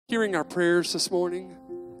hearing our prayers this morning.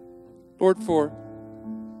 Lord, for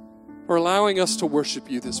allowing us to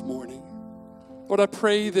worship you this morning. Lord, I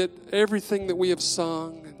pray that everything that we have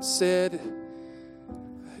sung and said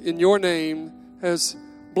in your name has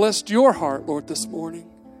blessed your heart, Lord, this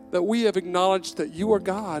morning, that we have acknowledged that you are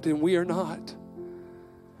God and we are not.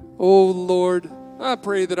 Oh, Lord, I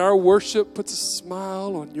pray that our worship puts a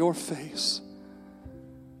smile on your face.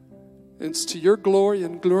 It's to your glory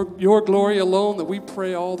and your glory alone that we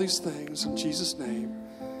pray all these things. In Jesus' name,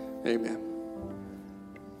 amen.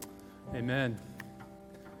 Amen.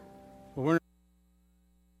 Well, we're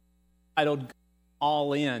titled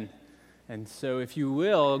All In. And so if you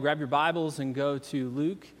will, grab your Bibles and go to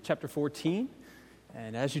Luke chapter 14.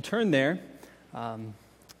 And as you turn there,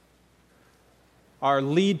 our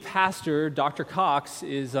lead pastor, Dr. Cox,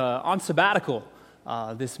 is on sabbatical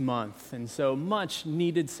this month. And so much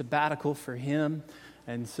needed sabbatical for him.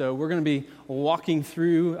 And so we're going to be walking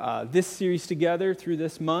through this series together through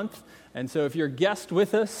this month. And so if you're a guest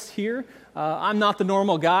with us here, I'm not the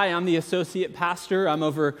normal guy. I'm the associate pastor. I'm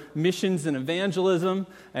over missions and evangelism.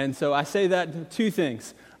 And so I say that two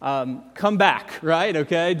things. Come back, right?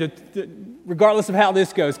 Okay? Regardless of how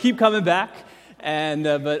this goes, keep coming back. And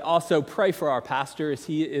but also pray for our pastor as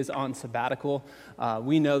he is on sabbatical.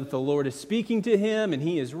 We know that the Lord is speaking to him, and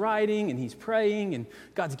he is writing, and he's praying, and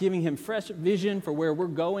God's giving him fresh vision for where we're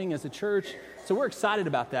going as a church. So we're excited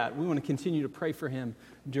about that. We want to continue to pray for him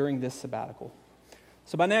during this sabbatical.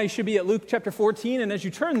 So by now you should be at Luke chapter 14, and as you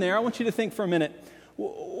turn there, I want you to think for a minute,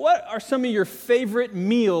 what are some of your favorite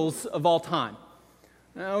meals of all time?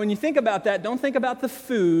 Now, when you think about that, don't think about the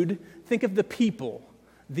food, think of the people,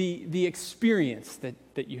 the experience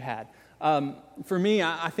that you had. For me,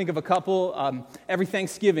 I think of a couple. Every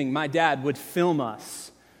Thanksgiving, my dad would film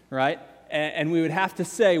us, right? And we would have to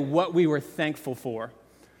say what we were thankful for.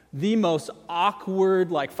 The most awkward,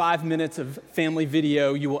 5 minutes of family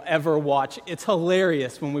video you will ever watch. It's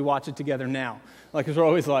hilarious when we watch it together now. Because we're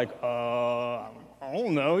always I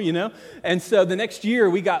don't know, you know? And so the next year,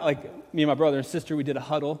 we got, me and my brother and sister, we did a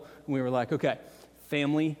huddle, and we were okay,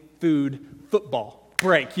 family, food, football.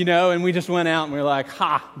 Break, and we just went out and we were like,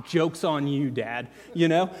 joke's on you, Dad,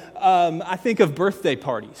 I think of birthday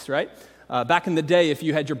parties, right? Back in the day, if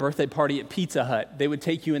you had your birthday party at Pizza Hut, they would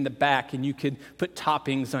take you in the back and you could put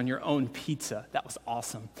toppings on your own pizza. That was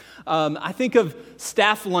awesome. I think of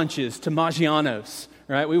staff lunches to Maggiano's,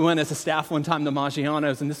 right? We went as a staff one time to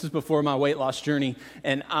Maggiano's, and this was before my weight loss journey,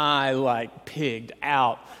 and I pigged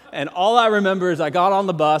out. And all I remember is I got on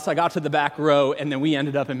the bus, I got to the back row, and then we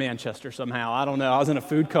ended up in Manchester somehow. I don't know. I was in a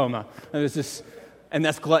food coma. And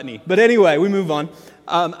that's gluttony. But anyway, we move on.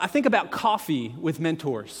 I think about coffee with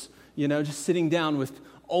mentors, just sitting down with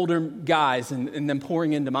older guys and them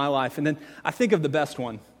pouring into my life. And then I think of the best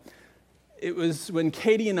one. It was when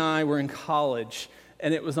Katie and I were in college,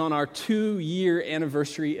 and it was on our 2-year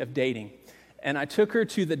anniversary of dating. And I took her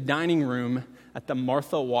to the dining room at the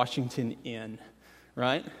Martha Washington Inn,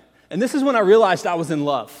 right? And this is when I realized I was in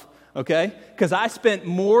love, okay? Because I spent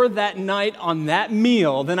more that night on that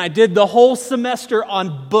meal than I did the whole semester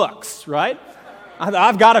on books, right?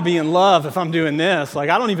 I've got to be in love if I'm doing this. I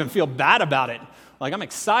don't even feel bad about it. I'm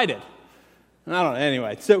excited. I don't know,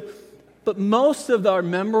 anyway. But most of our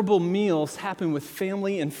memorable meals happen with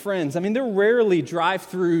family and friends. They're rarely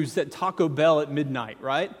drive-thrus at Taco Bell at midnight,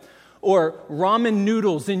 right? Or ramen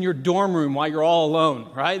noodles in your dorm room while you're all alone,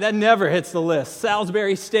 right? That never hits the list.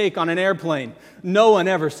 Salisbury steak on an airplane. No one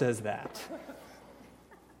ever says that.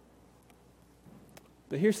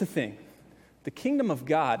 But here's the thing. The kingdom of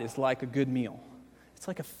God is like a good meal. It's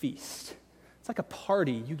like a feast. It's like a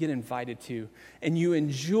party you get invited to, and you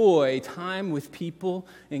enjoy time with people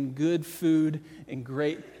and good food and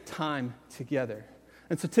great time together.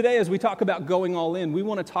 And so today, as we talk about going all in, we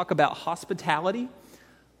want to talk about hospitality,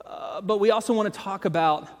 but we also want to talk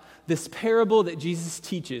about this parable that Jesus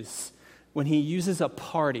teaches when he uses a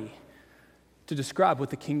party to describe what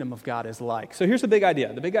the kingdom of God is like. So here's the big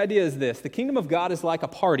idea. The big idea is this. The kingdom of God is like a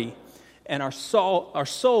party, and our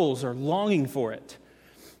souls are longing for it.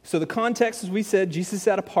 So the context, as we said, Jesus is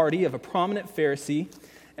at a party of a prominent Pharisee,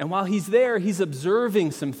 and while he's there, he's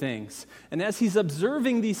observing some things. And as he's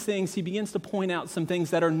observing these things, he begins to point out some things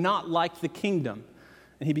that are not like the kingdom.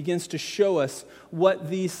 And he begins to show us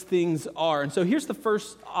what these things are. And so here's the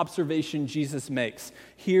first observation Jesus makes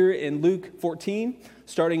here in Luke 14,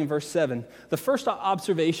 starting in verse 7. The first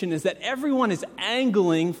observation is that everyone is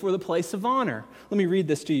angling for the place of honor. Let me read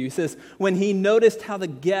this to you. He says, when he noticed how the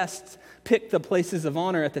guests picked the places of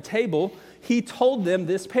honor at the table, he told them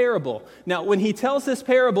this parable. Now, when he tells this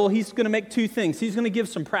parable, he's going to make two things. He's going to give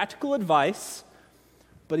some practical advice,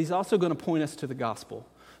 but he's also going to point us to the gospel.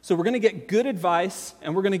 So we're going to get good advice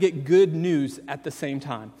and we're going to get good news at the same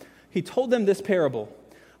time. He told them this parable.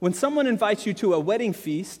 When someone invites you to a wedding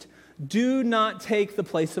feast, do not take the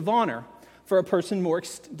place of honor, for a person more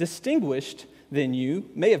distinguished than you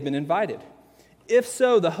may have been invited. If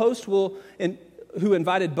so, the host who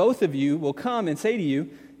invited both of you will come and say to you,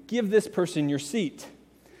 give this person your seat.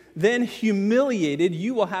 Then, humiliated,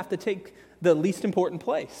 you will have to take the least important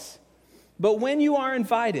place. But when you are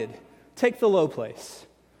invited, take the low place,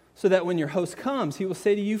 so that when your host comes, he will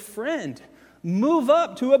say to you, friend, move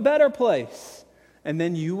up to a better place. And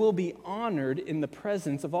then you will be honored in the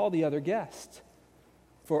presence of all the other guests.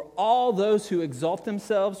 For all those who exalt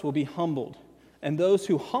themselves will be humbled, and those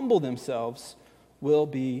who humble themselves will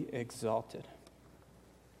be exalted.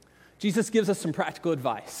 Jesus gives us some practical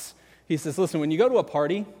advice. He says, listen, when you go to a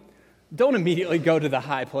party, don't immediately go to the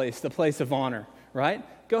high place, the place of honor, right?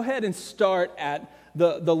 Go ahead and start at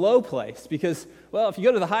the low place because, well, if you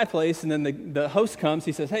go to the high place and then the host comes,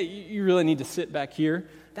 he says, hey, you really need to sit back here.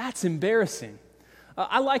 That's embarrassing.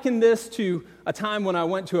 I liken this to a time when I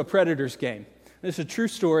went to a Predators game. This is a true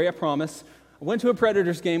story, I promise. I went to a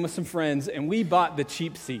Predators game with some friends, and we bought the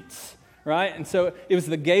cheap seats, right? And so it was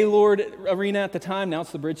the Gaylord Arena at the time. Now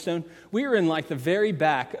it's the Bridgestone. We were in like the very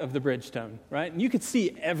back of the Bridgestone, right? And you could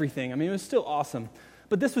see everything. I mean, it was still awesome.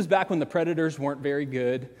 But this was back when the Predators weren't very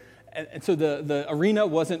good. And so the arena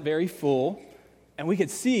wasn't very full. And we could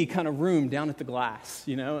see kind of room down at the glass,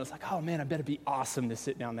 you know? It was like, oh, man, I bet it'd be awesome to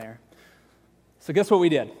sit down there. So guess what we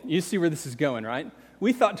did? You see where this is going, right?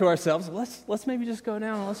 We thought to ourselves, let's maybe just go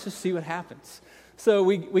down and let's just see what happens. So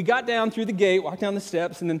we got down through the gate, walked down the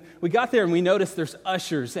steps, and then we got there and we noticed there's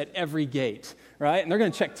ushers at every gate, right? And they're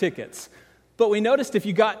going to check tickets. But we noticed if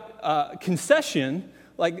you got concession,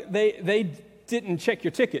 like they didn't check your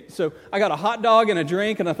ticket. So I got a hot dog and a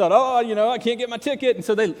drink, and I thought, I can't get my ticket. And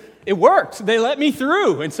so it worked. They let me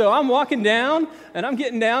through. And so I'm walking down, and I'm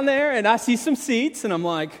getting down there, and I see some seats, and I'm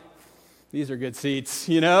like, these are good seats,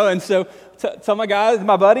 you know? And so tell my guys,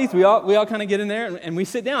 my buddies, we all kind of get in there and we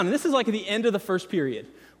sit down. And this is like at the end of the first period.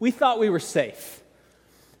 We thought we were safe.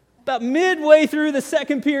 About midway through the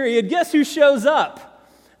second period, guess who shows up?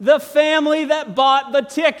 The family that bought the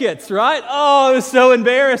tickets, right? Oh, it was so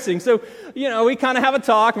embarrassing. So, we kind of have a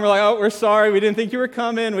talk and we're like, oh, we're sorry. We didn't think you were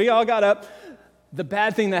coming. We all got up. The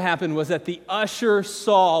bad thing that happened was that the usher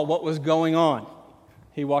saw what was going on.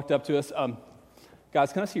 He walked up to us,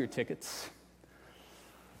 guys, can I see your tickets?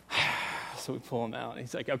 So we pull them out.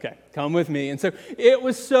 He's like, okay, come with me. And so it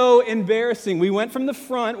was so embarrassing. We went from the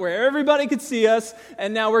front where everybody could see us,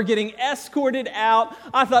 and now we're getting escorted out.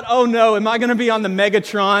 I thought, oh no, am I going to be on the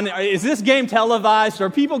Megatron? Is this game televised? Are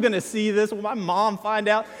people going to see this? Will my mom find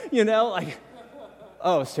out?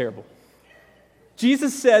 Oh, it's terrible.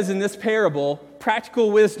 Jesus says in this parable, practical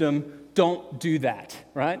wisdom, don't do that,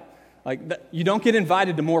 right? You don't get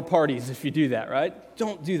invited to more parties if you do that, right?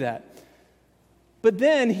 Don't do that. But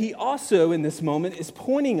then he also, in this moment, is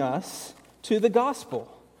pointing us to the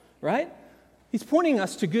gospel, right? He's pointing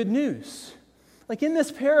us to good news. Like in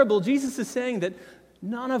this parable, Jesus is saying that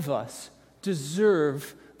none of us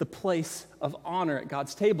deserve the place of honor at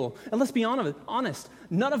God's table. And let's be honest,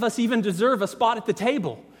 none of us even deserve a spot at the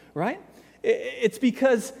table, right? It's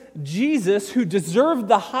because Jesus, who deserved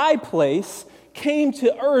the high place, came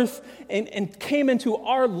to earth and came into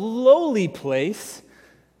our lowly place.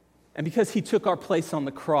 And because he took our place on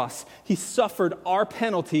the cross, he suffered our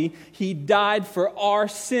penalty, he died for our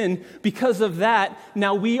sin. Because of that,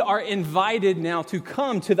 now we are invited now to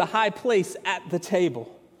come to the high place at the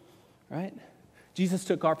table, right? Jesus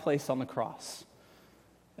took our place on the cross,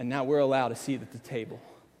 and now we're allowed a seat at the table.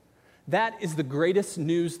 That is the greatest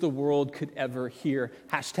news the world could ever hear.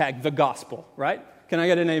 # the gospel, right? Can I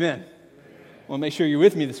get an amen? Well, make sure you're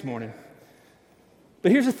with me this morning.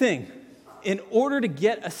 But here's the thing. In order to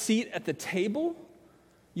get a seat at the table,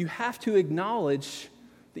 you have to acknowledge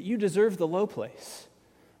that you deserve the low place.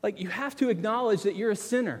 You have to acknowledge that you're a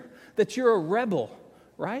sinner, that you're a rebel,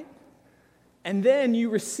 right? And then you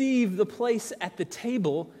receive the place at the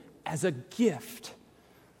table as a gift.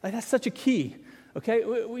 That's such a key,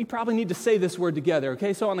 okay? We probably need to say this word together,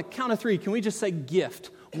 okay? So on the count of 3, can we just say gift?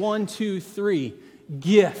 1, 2, 3,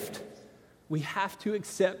 gift. We have to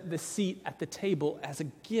accept the seat at the table as a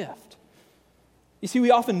gift. You see,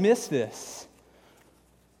 we often miss this.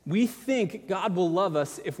 We think God will love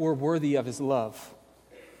us if we're worthy of his love.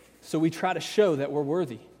 So we try to show that we're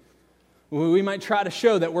worthy. We might try to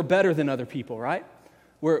show that we're better than other people, right?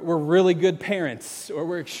 We're really good parents, or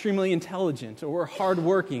we're extremely intelligent, or we're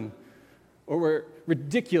hardworking, or we're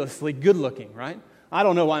ridiculously good looking, right? I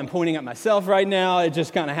don't know why I'm pointing at myself right now. It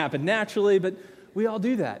just kind of happened naturally, but We all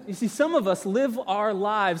do that. You see, some of us live our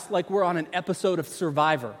lives like we're on an episode of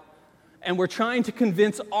Survivor, and we're trying to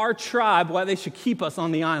convince our tribe why they should keep us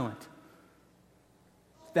on the island.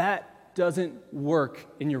 That doesn't work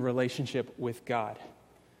in your relationship with God.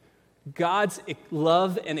 God's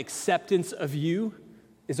love and acceptance of you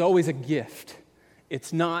is always a gift.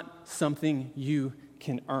 It's not something you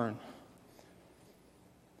can earn.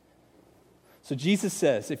 So Jesus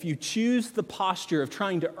says, if you choose the posture of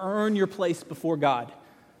trying to earn your place before God,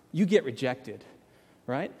 you get rejected,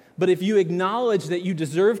 right? But if you acknowledge that you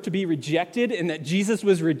deserve to be rejected and that Jesus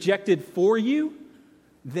was rejected for you,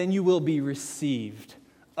 then you will be received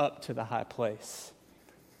up to the high place.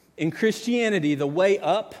 In Christianity, the way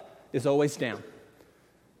up is always down.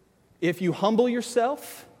 If you humble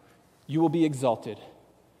yourself, you will be exalted.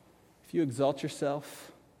 If you exalt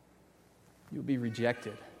yourself, you'll be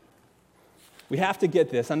rejected. We have to get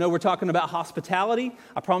this. I know we're talking about hospitality.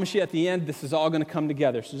 I promise you at the end, this is all going to come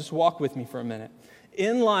together. So just walk with me for a minute.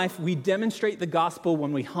 In life, we demonstrate the gospel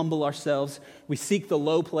when we humble ourselves, we seek the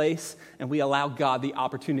low place, and we allow God the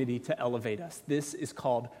opportunity to elevate us. This is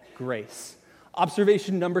called grace.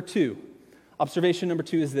 Observation number two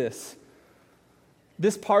is this.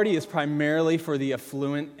 This party is primarily for the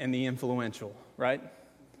affluent and the influential, right?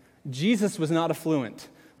 Jesus was not affluent,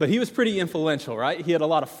 but he was pretty influential, right? He had a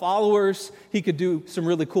lot of followers. He could do some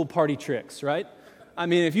really cool party tricks, right? I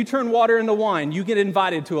mean, if you turn water into wine, you get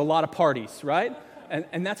invited to a lot of parties, right?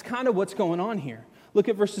 And that's kind of what's going on here. Look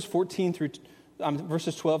at verses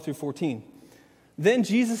 12 through 14. Then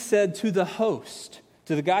Jesus said to the host,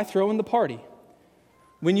 to the guy throwing the party,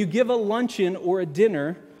 when you give a luncheon or a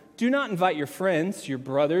dinner, do not invite your friends, your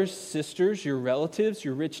brothers, sisters, your relatives,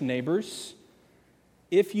 your rich neighbors.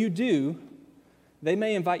 If you do, they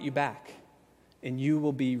may invite you back, and you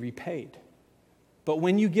will be repaid. But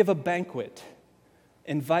when you give a banquet,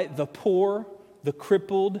 invite the poor, the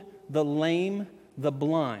crippled, the lame, the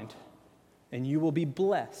blind, and you will be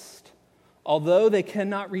blessed. Although they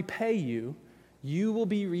cannot repay you, you will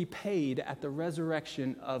be repaid at the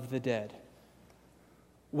resurrection of the dead.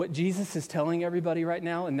 What Jesus is telling everybody right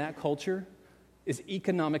now in that culture is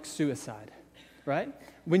economic suicide, right?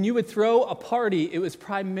 When you would throw a party, it was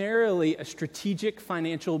primarily a strategic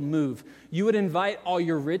financial move. You would invite all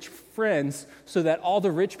your rich friends so that all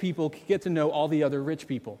the rich people could get to know all the other rich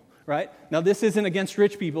people, right? Now, this isn't against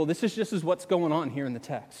rich people. This is just what's going on here in the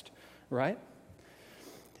text, right?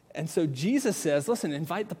 And so Jesus says, listen,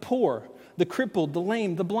 invite the poor, the crippled, the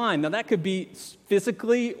lame, the blind. Now, that could be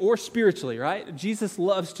physically or spiritually, right? Jesus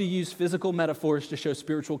loves to use physical metaphors to show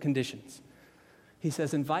spiritual conditions. He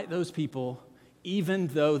says, invite those people even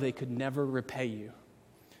though they could never repay you,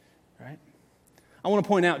 right? I want to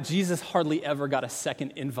point out, Jesus hardly ever got a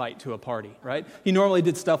second invite to a party, right? He normally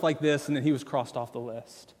did stuff like this, and then he was crossed off the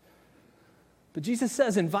list. But Jesus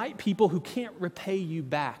says, invite people who can't repay you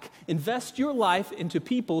back. Invest your life into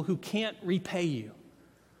people who can't repay you.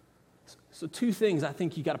 So two things I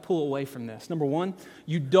think you got to pull away from this. Number one,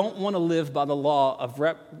 you don't want to live by the law of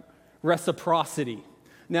reciprocity.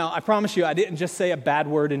 Now, I promise you, I didn't just say a bad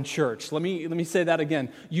word in church. Let me say that again.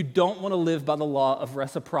 You don't want to live by the law of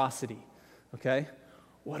reciprocity, okay?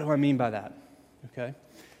 What do I mean by that, okay?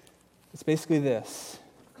 It's basically this.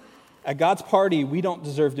 At God's party, we don't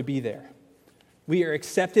deserve to be there. We are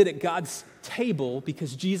accepted at God's table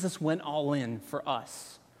because Jesus went all in for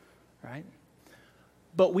us, right?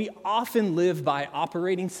 But we often live by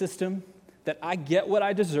operating system that I get what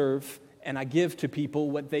I deserve and I give to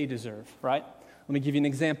people what they deserve, right? Let me give you an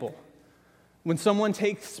example. When someone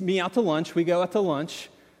takes me out to lunch, we go out to lunch,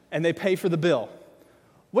 and they pay for the bill.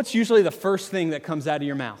 What's usually the first thing that comes out of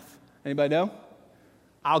your mouth? Anybody know?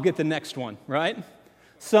 I'll get the next one, right?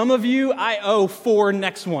 Some of you, I owe 4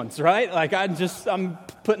 next ones, right? Like I'm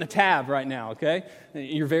putting a tab right now, okay?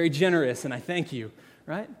 You're very generous, and I thank you,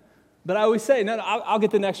 right? But I always say, no, I'll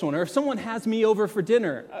get the next one. Or if someone has me over for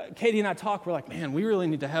dinner, Katie and I talk, we're like, man, we really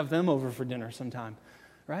need to have them over for dinner sometime,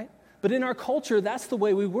 right? But in our culture, that's the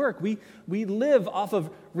way we work. We live off of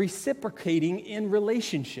reciprocating in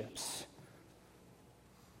relationships.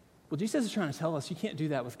 Well, Jesus is trying to tell us you can't do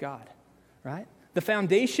that with God, right? The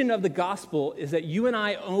foundation of the gospel is that you and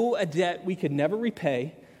I owe a debt we could never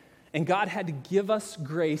repay, and God had to give us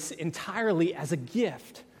grace entirely as a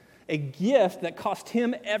gift that cost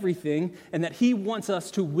him everything and that he wants us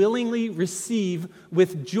to willingly receive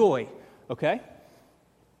with joy, okay?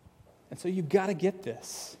 And so you've got to get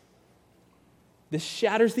this. This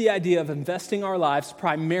shatters the idea of investing our lives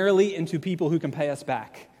primarily into people who can pay us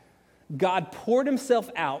back. God poured himself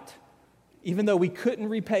out, even though we couldn't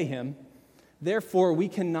repay him. Therefore, we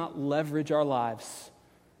cannot leverage our lives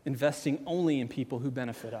investing only in people who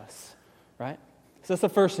benefit us, right? So that's the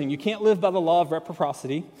first thing. You can't live by the law of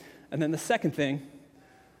reciprocity. And then the second thing,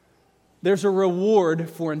 there's a reward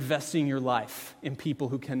for investing your life in people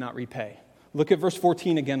who cannot repay. Look at verse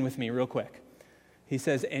 14 again with me real quick. He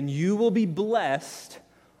says, and you will be blessed,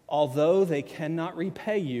 although they cannot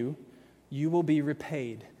repay you, you will be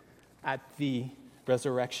repaid at the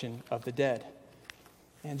resurrection of the dead.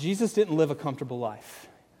 And Jesus didn't live a comfortable life.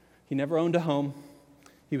 He never owned a home.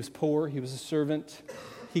 He was poor. He was a servant.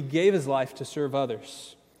 He gave his life to serve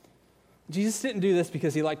others. Jesus didn't do this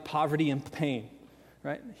because he liked poverty and pain,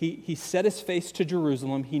 right? He set his face to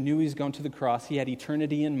Jerusalem. He knew he was going to the cross. He had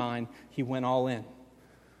eternity in mind. He went all in.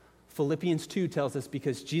 Philippians 2 tells us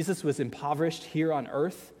because Jesus was impoverished here on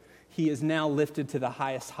earth, he is now lifted to the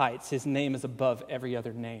highest heights. His name is above every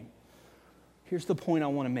other name. Here's the point I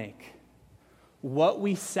want to make. What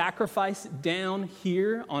we sacrifice down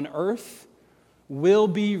here on earth will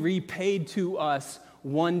be repaid to us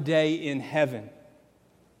one day in heaven.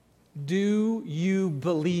 Do you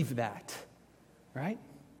believe that? Right?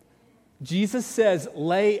 Jesus says,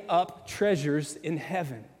 lay up treasures in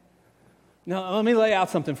heaven. Now, let me lay out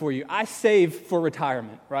something for you. I save for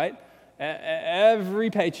retirement, right? Every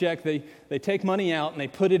paycheck, they take money out and they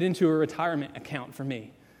put it into a retirement account for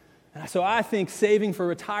me. So I think saving for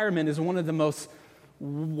retirement is one of the most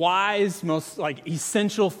wise, most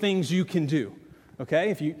essential things you can do. Okay?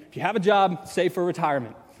 If you have a job, save for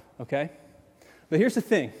retirement. Okay? But here's the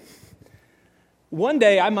thing. One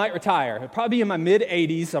day I might retire. It'll probably be in my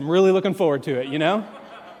mid-80s. I'm really looking forward to it, you know?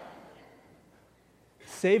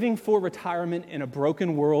 Saving for retirement in a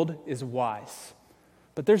broken world is wise.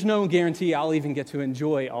 But there's no guarantee I'll even get to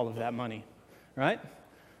enjoy all of that money, right?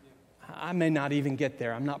 I may not even get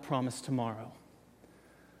there. I'm not promised tomorrow.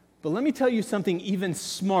 But let me tell you something even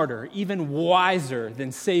smarter, even wiser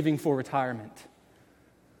than saving for retirement.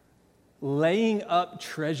 Laying up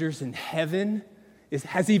treasures in heaven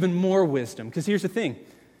has even more wisdom. Because here's the thing.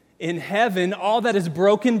 In heaven, all that is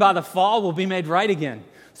broken by the fall will be made right again.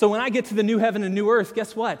 So when I get to the new heaven and new earth,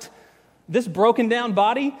 guess what? This broken down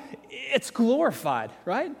body, it's glorified,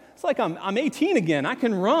 right? It's like I'm 18 again. I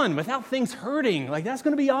can run without things hurting. That's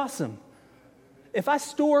going to be awesome. If I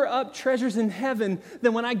store up treasures in heaven,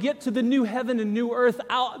 then when I get to the new heaven and new earth,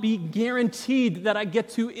 I'll be guaranteed that I get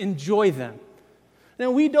to enjoy them.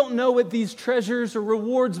 Now, we don't know what these treasures or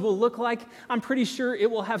rewards will look like. I'm pretty sure it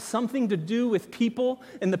will have something to do with people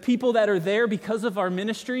and the people that are there because of our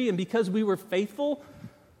ministry and because we were faithful.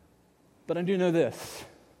 But I do know this.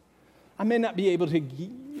 I may not be able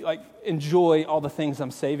to enjoy all the things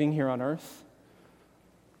I'm saving here on earth,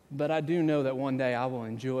 but I do know that one day I will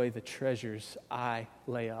enjoy the treasures I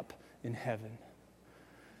lay up in heaven.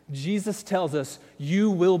 Jesus tells us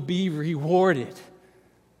you will be rewarded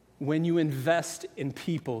when you invest in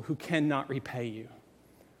people who cannot repay you.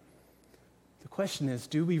 The question is,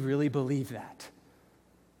 do we really believe that?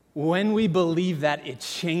 When we believe that, it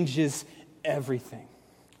changes everything.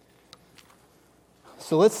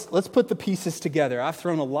 So let's put the pieces together. I've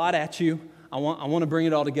thrown a lot at you. I want to bring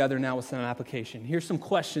it all together now with some application. Here's some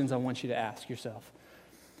questions I want you to ask yourself.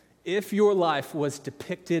 If your life was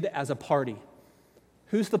depicted as a party,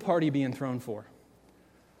 who's the party being thrown for?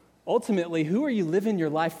 Ultimately, who are you living your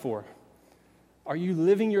life for? Are you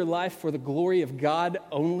living your life for the glory of God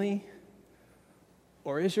only?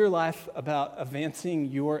 Or is your life about advancing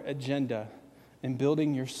your agenda and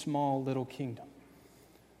building your small little kingdom?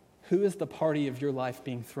 Who is the party of your life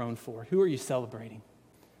being thrown for? Who are you celebrating?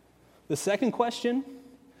 The second question,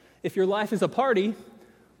 if your life is a party,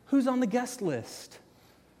 who's on the guest list?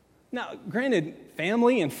 Now, granted,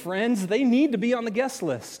 family and friends, they need to be on the guest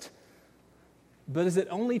list. But is it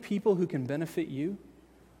only people who can benefit you?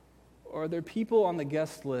 Or are there people on the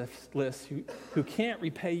guest list who can't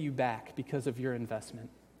repay you back because of your investment?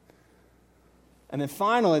 And then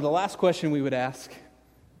finally, the last question we would ask,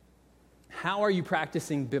 how are you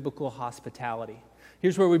practicing biblical hospitality?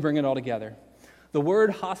 Here's where we bring it all together. The word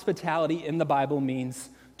hospitality in the Bible means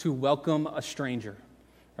to welcome a stranger,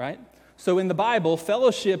 right? So in the Bible,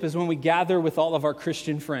 fellowship is when we gather with all of our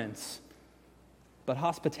Christian friends. But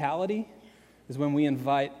hospitality is when we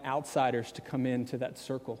invite outsiders to come into that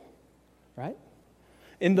circle, right?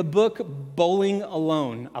 In the book Bowling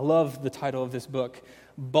Alone, I love the title of this book,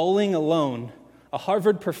 Bowling Alone, a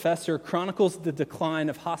Harvard professor chronicles the decline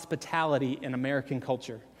of hospitality in American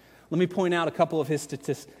culture. Let me point out a couple of his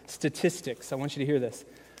statistics. I want you to hear this.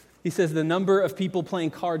 He says the number of people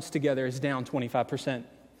playing cards together is down 25%.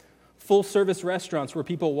 Full-service restaurants where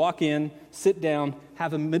people walk in, sit down,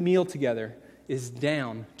 have a meal together is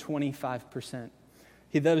down 25%.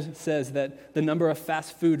 He then says that the number of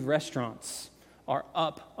fast food restaurants are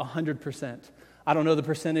up 100%. I don't know the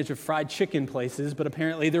percentage of fried chicken places, but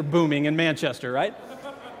apparently they're booming in Manchester, right?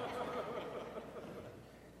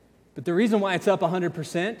 But the reason why it's up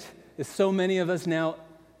 100% is so many of us now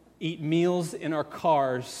eat meals in our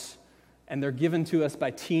cars, and they're given to us by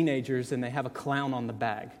teenagers, and they have a clown on the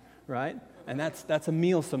bag, right? And that's a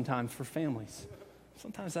meal sometimes for families.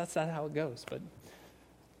 Sometimes that's not how it goes. But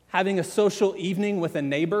having a social evening with a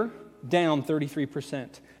neighbor, down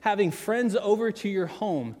 33%. Having friends over to your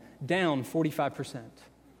home, down 45%.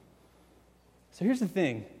 So here's the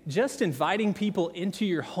thing. Just inviting people into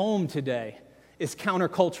your home today is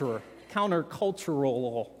countercultural.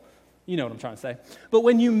 You know what I'm trying to say. But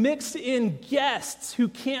when you mix in guests who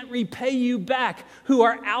can't repay you back, who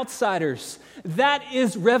are outsiders, that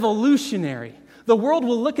is revolutionary. The world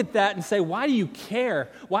will look at that and say, why do you care?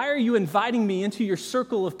 Why are you inviting me into your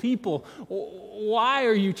circle of people? Why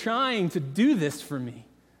are you trying to do this for me?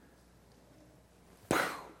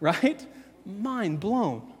 Right? Mind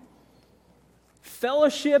blown.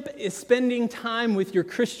 Fellowship is spending time with your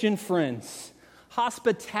Christian friends.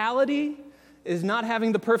 Hospitality is not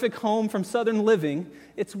having the perfect home from Southern Living.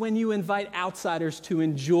 It's when you invite outsiders to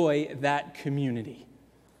enjoy that community.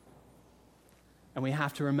 And we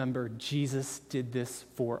have to remember Jesus did this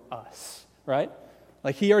for us, right?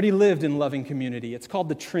 Like he already lived in loving community. It's called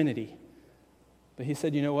the Trinity. But he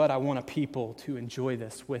said, you know what? I want a people to enjoy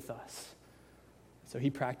this with us. So he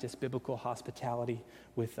practiced biblical hospitality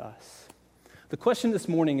with us. The question this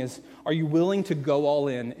morning is, are you willing to go all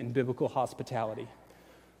in biblical hospitality?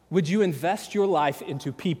 Would you invest your life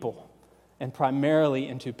into people, and primarily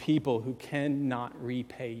into people who cannot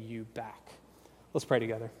repay you back? Let's pray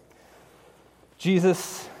together.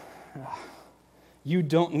 Jesus, you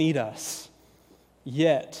don't need us,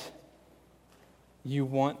 yet you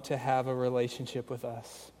want to have a relationship with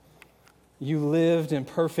us. You lived in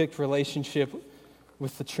perfect relationship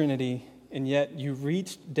with the Trinity, and yet you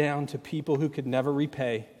reached down to people who could never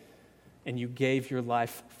repay, and you gave your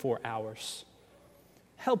life for ours.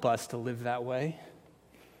 Help us to live that way.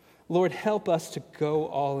 Lord, help us to go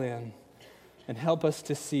all in, and help us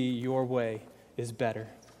to see your way is better.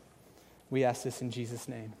 We ask this in Jesus'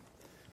 name.